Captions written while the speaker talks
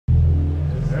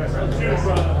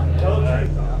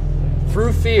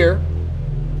Through fear,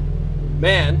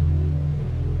 man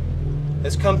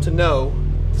has come to know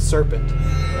the serpent.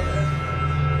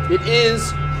 It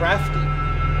is crafty.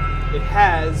 It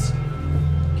has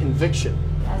conviction.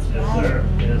 Yes, sir.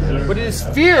 Yes, sir. But it is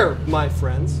fear, my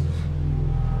friends,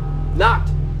 not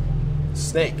the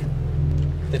snake,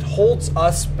 that holds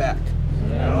us back.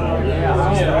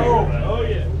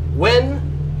 When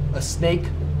a snake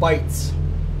bites,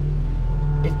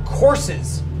 it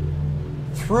courses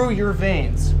through your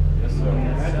veins. Yes,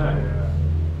 sir.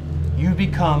 You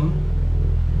become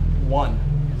one.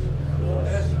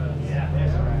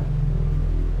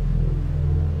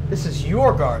 This is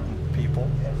your garden, people.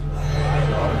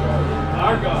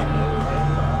 Our garden.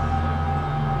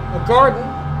 A garden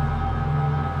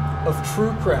of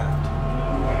true craft.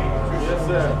 Yes,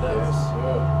 sir.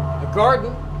 A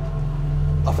garden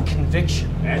of conviction.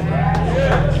 Yes,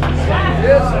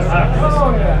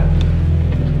 sir.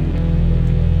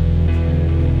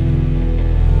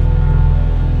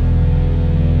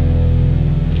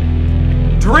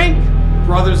 Drink,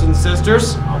 brothers and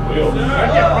sisters,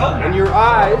 and your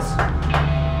eyes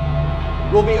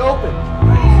will be opened.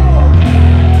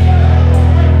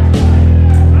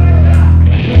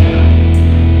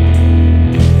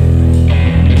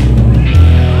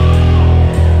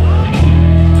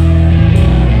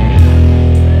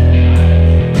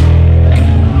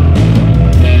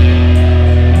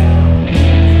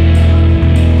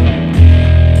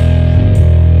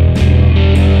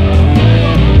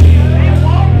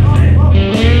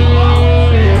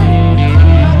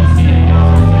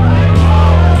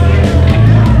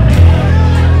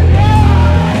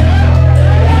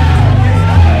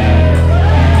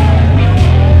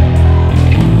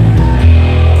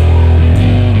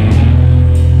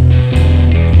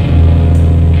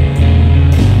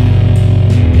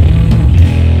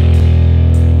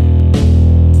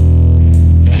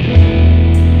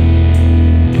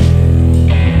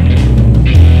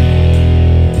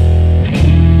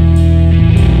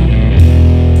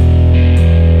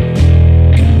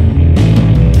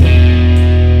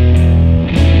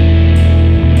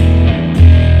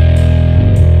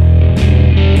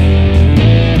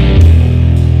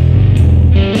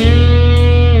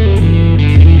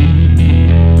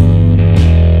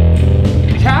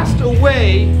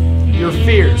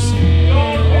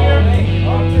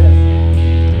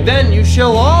 Then you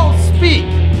shall all speak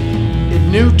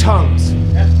in new tongues.